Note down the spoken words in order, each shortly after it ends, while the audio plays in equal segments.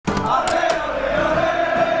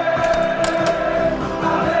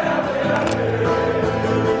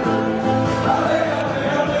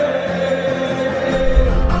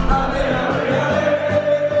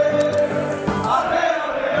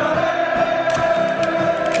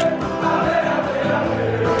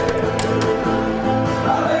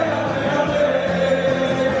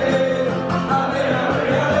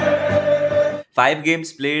5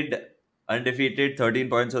 games played, undefeated,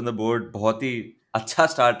 13 points on the board. बहुत ही अच्छा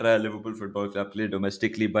start रहा है लिवरपूल फुटबॉल क्लब के लिए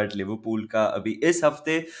डोमेस्टिकली, बट लिवरपूल का अभी इस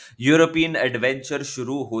हफ्ते यूरोपियन एडवेंचर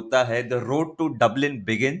शुरू होता है. The road to Dublin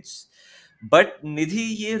begins. But निधि,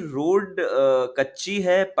 ये रोड कच्ची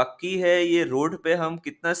है, पक्की है? ये रोड पे हम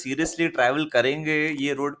कितना सीरियसली ट्रैवल करेंगे?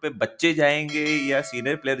 ये रोड पे बच्चे जाएंगे या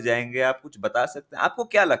सीनियर प्लेयर जाएंगे? आप कुछ बता सकते हैं? आपको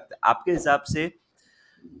क्या लगता है, आपके हिसाब से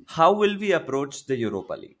how will we approach the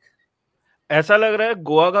Europa league? ऐसा लग रहा है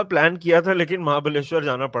गोवा का प्लान किया था लेकिन महाबलेश्वर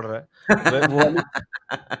जाना पड़ रहा है,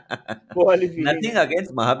 वो वाली फीलिंग नथिंग है।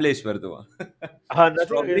 अगेंस्ट महाबलेश्वर तो. हाँ, nothing against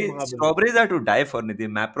strawberry Mahabaleshwar. Strawberries are to die for. Nidhi,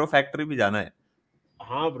 Mapro factory भी जाना है.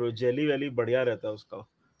 हाँ ब्रो, जेली वेली बढ़िया रहता है उसका।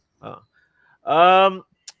 हाँ।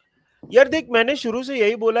 यार देख, मैंने शुरू से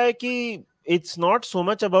यही बोला है कि it's not so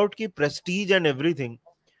much about की प्रेस्टीज एंड एवरीथिंग।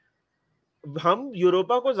 हम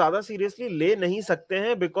यूरोपा को ज्यादा सीरियसली ले नहीं सकते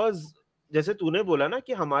हैं बिकॉज जैसे तूने बोला ना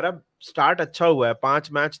कि हमारा स्टार्ट अच्छा हुआ है,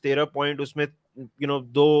 5 मैच 13 पॉइंट, उसमें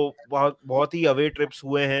दो बहुत बहुत ही अवे ट्रिप्स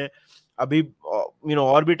हुए हैं। अभी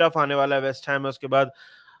और भी टफ आने वाला है, वेस्ट हैम है, उसके बाद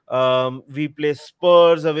we play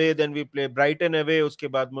Spurs away, then we play Brighton away, उसके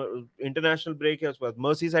बाद इंटरनेशनल ब्रेक है, उसके बाद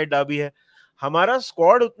मर्सीसाइड डर्बी है। हमारा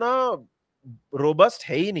स्क्वाड उतना रोबस्ट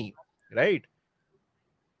है ही नहीं, राइट?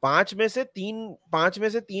 5 में से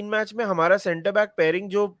 3 मैच में हमारा सेंटर बैक पेयरिंग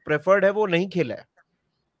जो प्रेफर्ड है वो नहीं खेला है,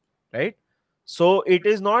 right? So it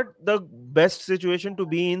is not the best situation to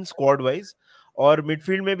be in squad wise. और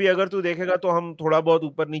मिडफील्ड में भी अगर तू देखेगा तो हम थोड़ा बहुत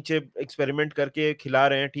ऊपर नीचे एक्सपेरिमेंट करके खिला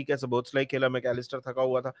रहे हैं, ठीक है, सबोत्सलाई खेला, मैकएलिस्टर थका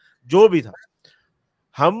हुआ था, जो भी था।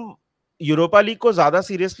 हम यूरोपा लीग को ज्यादा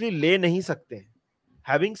सीरियसली ले नहीं सकते हैं।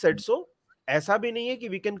 हैविंग सेड सो, ऐसा भी नहीं है कि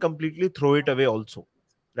we can completely throw it away also,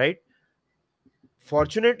 right?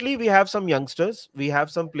 Fortunately we have some youngsters, we have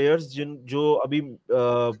some players जिन जो अभी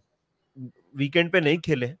वीकेंड पे नहीं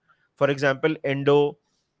खेले। फॉर एग्जांपल एंडो,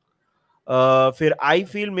 फिर I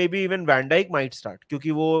feel may be even van Dijk might start,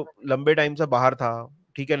 क्योंकि वो लंबे टाइम से बाहर था।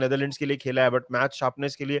 ठीक है, नेदरलैंड्स के लिए खेला है, बट मैच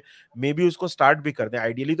शार्पनेस के लिए मे बी उसको स्टार्ट भी कर दें।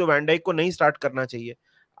 आइडियली तो वैंडाइक को नहीं स्टार्ट करना चाहिए।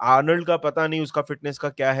 आर्नल्ड का पता नहीं उसका फिटनेस का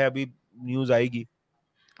क्या है, अभी न्यूज आएगी।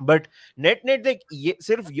 बट नेट नेट देख, ये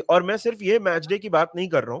सिर्फ और मैं सिर्फ ये मैच डे की बात नहीं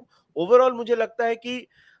कर रहा हूँ। ओवरऑल मुझे लगता है कि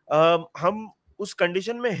हम उस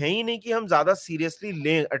कंडीशन में है ही नहीं कि हम ज्यादा सीरियसली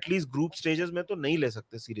लें। एटलीस्ट ग्रुप स्टेजेस में तो नहीं ले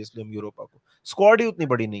सकते सीरियसली हम यूरोपा को, स्क्वाड ही उतनी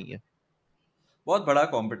बड़ी नहीं है। बहुत बड़ा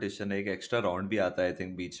कंपटीशन है. एक एक्स्ट्रा राउंड भी आता है आई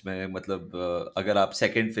थिंक बीच में. मतलब अगर आप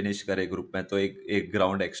सेकंड फिनिश करें ग्रुप में तो एक एक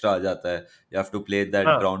ग्राउंड एक्स्ट्रा आ जाता है. You have to play that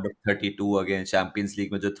हाँ, round of 32 again champions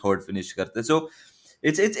league में जो थर्ड फिनिश करते हैं. So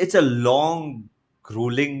it's a long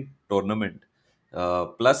gruelling tournament.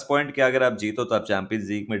 Plus point क्या, अगर आप जीतो तो आप चैंपियंस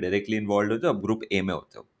लीग में डायरेक्टली इन्वॉल्व होते हो, आप ग्रुप ए में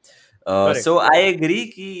होते हो. करेक्ट। सो आई एग्री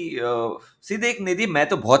कि सीधे एक निधि, मैं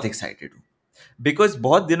तो बहुत एक्साइटेड हूँ बिकॉज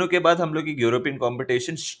बहुत दिनों के बाद हम लोग एक European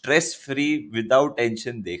competition stress free without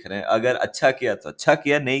tension देख रहे हैं. अगर अच्छा किया तो अच्छा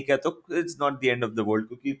किया, नहीं किया तो it's not the end of the world.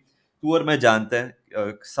 क्योंकि तू और मैं जानते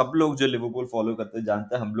हैं, सब लोग जो लिवरपूल फॉलो करते हैं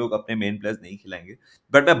जानते हैं हम लोग अपने मेन प्लेयर्स नहीं खिलाएंगे.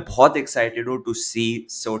 बट मैं बहुत एक्साइटेड हूँ to C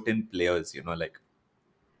certain players, like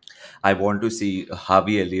I want to see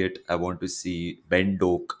Harvey Elliott. I want to see Ben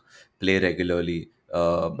Doak play regularly.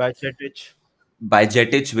 बैचेटिच।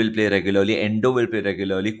 Bajetic will play regularly. Endo will play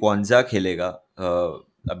regularly. Kwanzaa खेलेगा.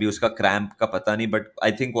 अभी उसका cramp का पता नहीं, but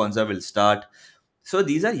I think Kwanzaa will start. So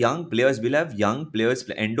these are young players. We'll have young players.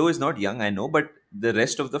 Endo is not young, I know, but the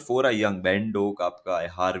rest of the four are young. Ben Doak आपका,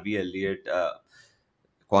 Harvey Elliott,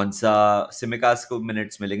 कौन सा सिमिकास को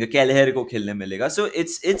minutes मिलेंगे, कैलहेर को खेलने मिलेगा. So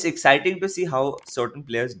it's exciting to see how certain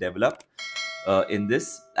players develop in this.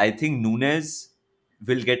 I think Nunes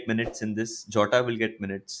will get minutes in this. Jota will get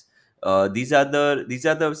minutes. These are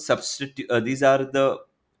the substitute. These are the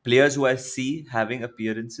players who I see having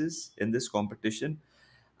appearances in this competition.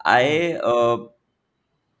 I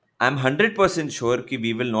I'm 100% sure कि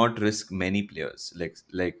we will not risk many players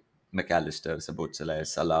like McAllister, Sabotsalai,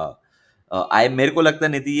 Salah. मेरे को लगता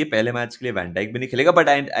नहीं थी ये पहले match के लिए वैन डाइक भी नहीं खेलेगा. बट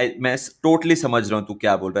मैं टोटली समझ रहा हूँ तू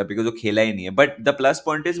क्या बोल रहा है बिकॉज वो खेला ही नहीं है. But the plus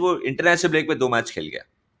point is वो इंटरनेशनल ब्रेक में 2 मैच खेल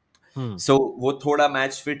गया. सो वो थोड़ा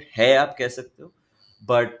मैच फिट है, आप कह सकते हो.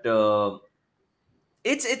 But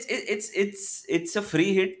it's a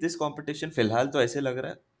free hit this competition. फिलहाल तो ऐसे लग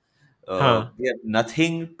रहा है हाँ, we have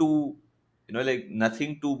nothing to, like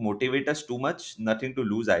nothing to motivate us too much, nothing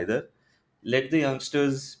to lose either. Let the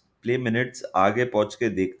youngsters play minutes. आगे पहुंच के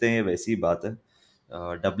देखते हैं, वैसी बात है.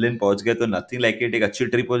 डबलिन पहुंच गए तो नथिंग लाइक इट, एक अच्छी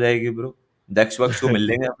ट्रिप हो जाएगी ब्रो. दक्ष वक्ष को मिल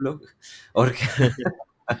लेंगे आप लोग. और क्या.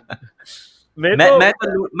 मेरे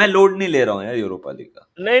को मैं लोड नहीं ले रहा हूँ यार यूरोपा लीग का।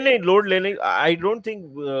 नहीं नहीं, लोड लेने आई डोंट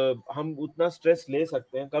थिंक हम उतना स्ट्रेस ले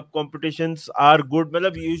सकते हैं। कप कॉम्पिटिशन्स आर गुड,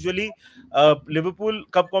 मतलब यूजुअली लिवरपूल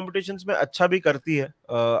कप कॉम्पिटिशन्स में अच्छा भी करती है।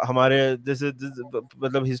 हमारे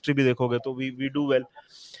मतलब हिस्ट्री भी देखोगे तो वी डू वेल।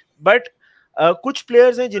 बट कुछ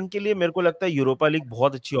प्लेयर्स हैं जिनके लिए मेरे को लगता है यूरोपा लीग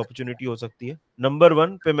बहुत अच्छी अपॉर्चुनिटी हो सकती है। नंबर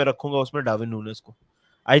 1 पे मैं रखूंगा उसमें डार्विन नूनेस को।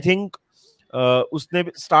 आई थिंक उसने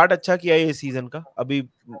स्टार्ट अच्छा किया है ये सीजन का। अभी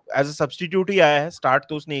एज अ सब्स्टिट्यूट ही आया है, स्टार्ट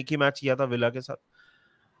तो उसने एक ही मैच किया था विला के साथ।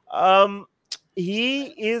 um he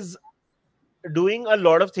is doing a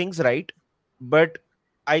lot of things right, but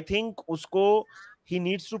I think उसको he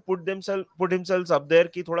needs to put himself up there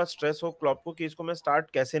कि थोड़ा स्ट्रेस हो क्लॉप को कि इसको मैं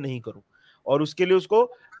स्टार्ट कैसे नहीं करूं। और उसके लिए उसको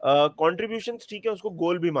कॉन्ट्रीब्यूशंस ठीक है, उसको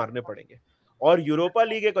गोल भी मारने पड़ेंगे। और यूरोपा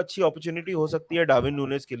लीग एक अच्छी अपॉर्चुनिटी हो सकती है डार्विन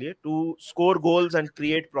नूनेस के लिए to score goals and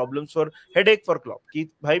create problems for headache for Klopp कि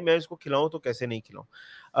भाई मैं इसको खिलाऊं तो कैसे नहीं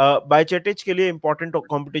खिलाऊं। बायचेटिच के लिए इंपॉर्टेंट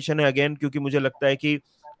कंपटीशन है अगेन, क्योंकि मुझे लगता है कि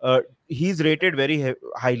he is rated very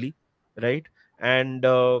highly, right. And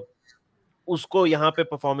उसको यहाँ पे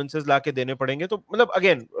परफॉर्मेंसेस लाके देने पड़ेंगे, तो मतलब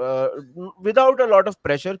again without a lot of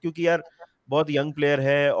pressure, क्योंकि यार बहुत यंग प्लेयर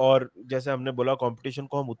है और जैसे हमने बोला कंपटीशन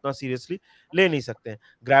को हम उतना सीरियसली ले नहीं सकते हैं।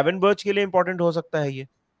 ग्रेवेनबर्च के लिए इंपॉर्टेंट हो सकता है ये,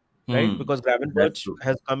 right, because that's ग्रेवेनबर्च true.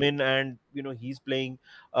 Has come in and you know he is playing.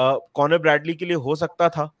 Connor Bradley के लिए हो सकता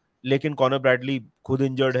था, लेकिन कॉनर ब्रैडली खुद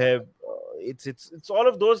इंजर्ड है। It's all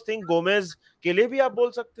of those thing. Gomez के लिए भी आप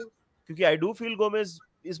बोल सकते हो, क्योंकि आई डू फील गोमेज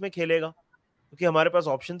इसमें खेलेगा, क्योंकि हमारे पास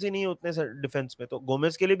ऑप्शंस ही नहीं है उतने डिफेंस में। तो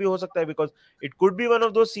गोमेज के लिए भी हो सकता है, because it could be one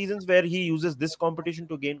of those seasons where he uses this competition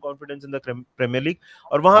to gain confidence in the premiere league,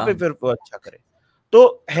 और वहां पे हाँ। फिर वो अच्छा करे।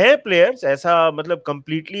 तो है प्लेयर्स, ऐसा मतलब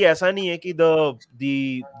कंप्लीटली ऐसा नहीं है कि द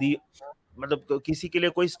मतलब किसी के लिए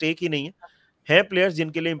कोई स्टेक ही नहीं है। है प्लेयर्स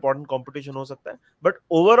जिनके लिए इंपॉर्टेंट कंपटीशन हो सकता है, बट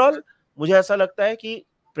ओवरऑल मुझे ऐसा लगता है कि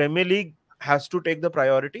premiere league has to take the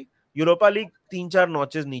priority. Europa league 3-4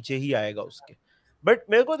 notches नीचे ही आएगा उसके। बट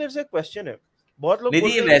मेरे को देर से एक क्वेश्चन है, बहुत लोग नहीं, ये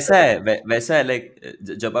बोलते हैं कि वैसा है, वैसा है लाइक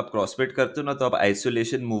जब आप क्रॉसफिट करते हो ना, तो आप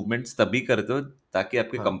आइसोलेशन मूवमेंट्स तभी करते हो ताकि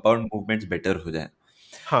आपके हाँ कंपाउंड मूवमेंट्स बेटर हो जाए।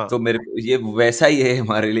 हाँ तो मेरे को ये वैसा ही है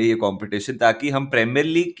हमारे लिए ये कंपटीशन, ताकि हम प्रीमियर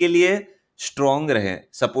लीग के लिए स्ट्रांग रहें।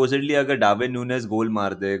 सपोजिटली अगर डार्विन नूनेस गोल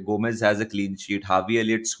मार दे, Gomez has a clean sheet, Harvey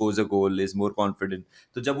Elliott scores a goal, is more confident,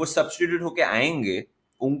 तो जब वो सब्स्टिट्यूट होके आएंगे,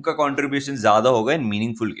 उनका कंट्रीब्यूशन ज्यादा होगा इन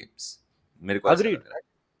मीनिंगफुल गेम्स। मेरे को ऐसा अग्रीड लग रहा है।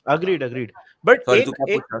 हाँ। Agreed agreed. बट सॉरी, तू एक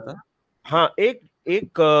क्या एक पूछ रहा था? हाँ एक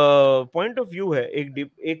एक पॉइंट ऑफ व्यू है,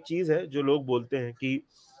 एक चीज है जो लोग बोलते हैं कि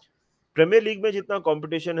प्रीमियर लीग में जितना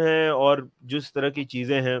कंपटीशन है और जिस तरह की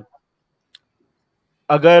चीजें हैं,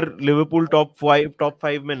 अगर लिवरपूल टॉप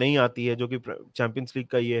 5 में नहीं आती है, जो कि चैंपियंस लीग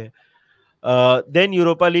का ये है, देन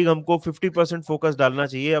यूरोपा लीग हमको 50% फोकस डालना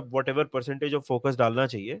चाहिए, अब what ever percentage of focus डालना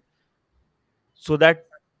चाहिए, सो दैट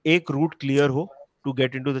एक रूट क्लियर हो to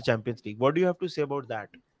get into the champions league. What do you have to say about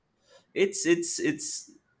that? It's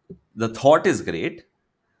the thought is great,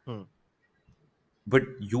 hmm. but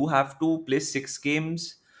you have to play 6 games,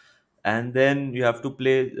 and then you have to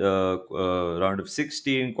play round of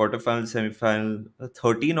 16, quarterfinal, semi-final,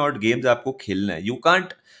 13 odd games आपको खेलना है। You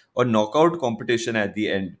can't, और knockout competition at the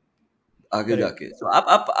end आगे correct. जाके, so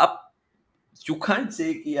आप you can't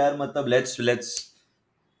say कि यार मतलब let's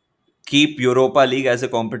keep Europa League as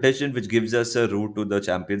a competition which gives us a route to the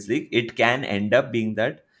Champions League. It can end up being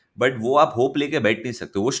that, but वो आप hope लेके बैठ नहीं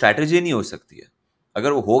सकते, वो स्ट्रैटेजी नहीं हो सकती है।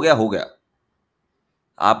 अगर वो हो गया हो गया।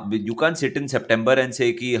 आप you can sit in September and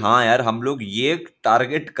से कि हाँ यार हम लोग ये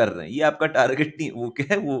टारगेट कर रहे हैं, ये आपका टारगेट नहीं, वो क्या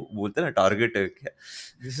है, वो बोलते हैं ना टारगेट है क्या।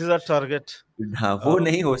 This is a target. हाँ, वो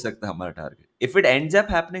नहीं हो सकता हमारा target if it ends up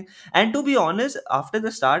happening. And to be honest, after the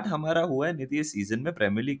start हमारा हुआ है निधि इस सीजन में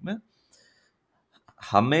प्रीमियर लीग में,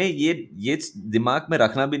 हमें ये दिमाग में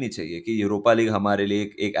रखना भी नहीं चाहिए कि यूरोपा लीग हमारे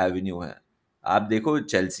लिए एक एवेन्यू है। आप देखो,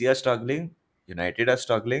 Chelsea are struggling, United are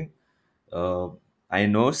struggling, I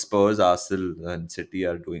know Spurs, Arsenal and city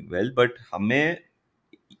are doing well, but हमें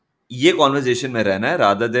ये कॉन्वर्जेशन में रहना है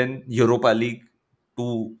rather than Europa league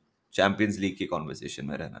two champions league की कॉन्वर्जेशन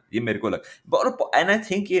में रहना। ये मेरे को लग, और एंड आई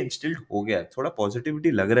थिंक ये इंस्टिल्ड हो गया, थोड़ा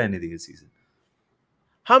पॉजिटिविटी लग रहा है निधि इस सीजन।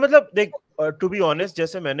 हाँ मतलब देख, टू बी ऑनेस्ट,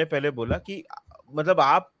 जैसे मैंने पहले बोला कि मतलब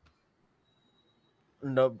आप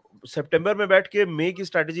सितंबर में बैठ के मई की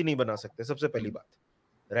स्ट्रैटेजी नहीं बना सकते, सबसे पहली बात,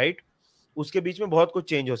 राइट। उसके बीच में बहुत कुछ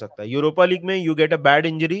चेंज हो सकता है। यूरोपा लीग में you get a bad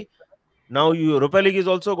injury, now Europa league is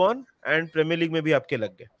also gone, and premiere league में भी आपके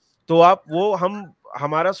लग गए, तो आप वो हम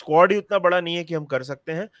हमारा स्क्वाड ही उतना बड़ा नहीं है कि हम कर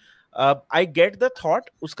सकते हैं। आई गेट द थॉट,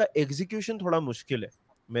 उसका एग्जीक्यूशन थोड़ा मुश्किल है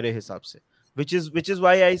मेरे हिसाब से, विच इज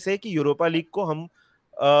व्हाई आई से कि यूरोपा लीग को हम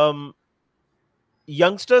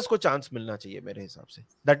यंगस्टर्स को चांस मिलना चाहिए मेरे हिसाब से।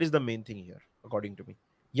 That is the main thing here according to me.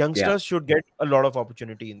 Yeah, Youngsters should get a lot of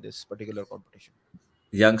opportunity in this particular competition.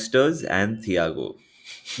 youngsters and Thiago.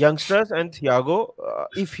 Youngsters and Thiago,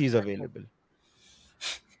 if he's available.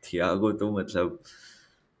 Thiago तो मतलब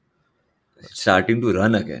starting to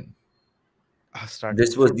run again. Starting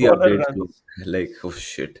This was the footballer update too. runs. Like, oh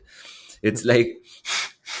shit. It's like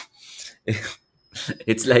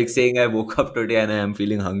it's like saying I woke up today and I am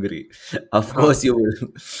feeling hungry. Of हाँ course you will.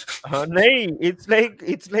 हाँ नहीं, it's like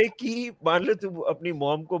कि मान लो तू अपनी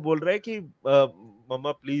mom को बोल रहा है कि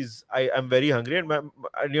मम्मा please I am very hungry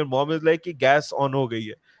and your mom is like कि गैस ऑन हो गई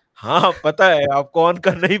है। हाँ पता है, आपको ऑन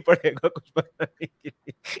करना ही पड़ेगा कुछ बनाने के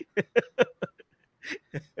लिए।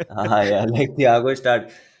 हाँ यार, like Thiago start.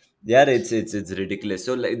 यार it's ridiculous.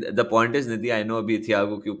 So like the point is, Nidhi, I know अभी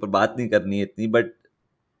Thiago के ऊपर बात नहीं करनी है इतनी, but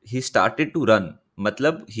he started to run.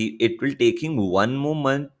 मतलब it will take him 1 more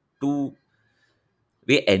month to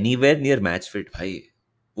be anywhere near match fit भाई.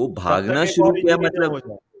 वो तब तक भागना एक शुरू और किया इंजरी ना हो मतलब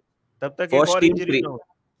जाए, तब तक एक फर्स्ट और टीम इंजरी प्री. ना हो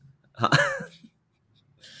हाँ.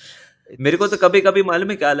 जाए। मेरे को तो इट्स कभी कभी मालूम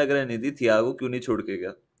है क्या लग रहा है निधि, थियागो क्यों नहीं छोड़ के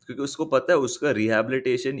गया? क्योंकि उसको पता है उसका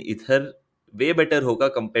रिहैबिलिटेशन इधर वे बेटर होगा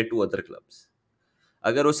कंपेयर टू अदर क्लब्स.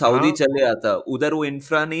 अगर वो सऊदी हाँ, चले आता, उधर वो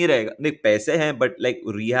इंफ्रा नहीं रहेगा. नहीं, पैसे हैं बट लाइक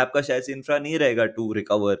रिहैब का शायद से इंफ्रा नहीं रहेगा टू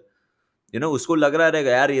रिकवर. उसको लग रहा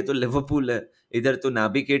रहेगा यार ये तो लिवरपूल है. इधर तो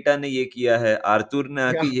नाबी केटा ने ये किया है, आर्तुर ने या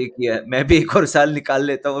आके ये किया है, मैं भी एक और साल निकाल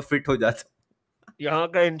लेता हूँ, फिट हो जाता यहाँ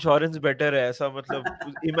का इंश्योरेंस बेटर है, ऐसा मतलब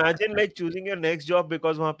imagine like choosing your next job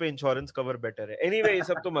because वहां पे इंश्योरेंस कवर बेटर है। एनीवे ये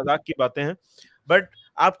सब तो मजाक की बातें हैं, बट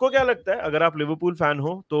आपको क्या लगता है, अगर आप लिवरपूल फैन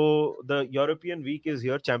हो तो the European week is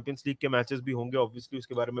here, champions league के मैचेस भी होंगे ऑब्वियसली,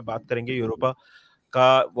 उसके बारे में बात करेंगे, यूरोपा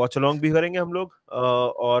का वॉच अलोंग भी करेंगे हम लोग,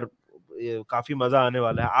 और काफी मजा आने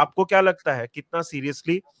वाला है। आपको क्या लगता है कितना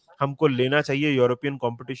सीरियसली हमको लेना चाहिए यूरोपियन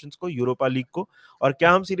कॉम्पिटिशन्स को, यूरोपा लीग को, और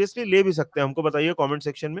क्या हम सीरियसली ले भी सकते हैं? हमको बताइए कमेंट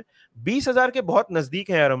सेक्शन में। 20,000 के बहुत नजदीक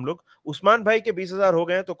है यार हम लोग। उस्मान भाई के 20,000 हो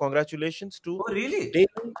गए हैं, तो कॉन्ग्रेचुलेशंस टू हूँ. Really?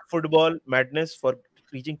 Daily football madness for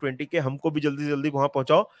reaching 20 के। हमको भी जल्दी जल्दी वहां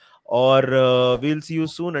पहुंचाओ, और we'll C you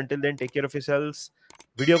soon. Until then take care of yourselves.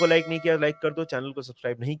 Video को लाइक नहीं किया, लाइक कर दो। चैनल को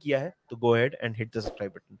सब्सक्राइब नहीं किया है तो go ahead and hit the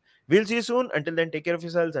subscribe button. We'll C you soon. Until then take care of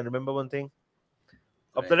yourselves and remember one thing,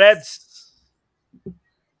 of the Reds.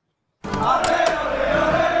 Reds.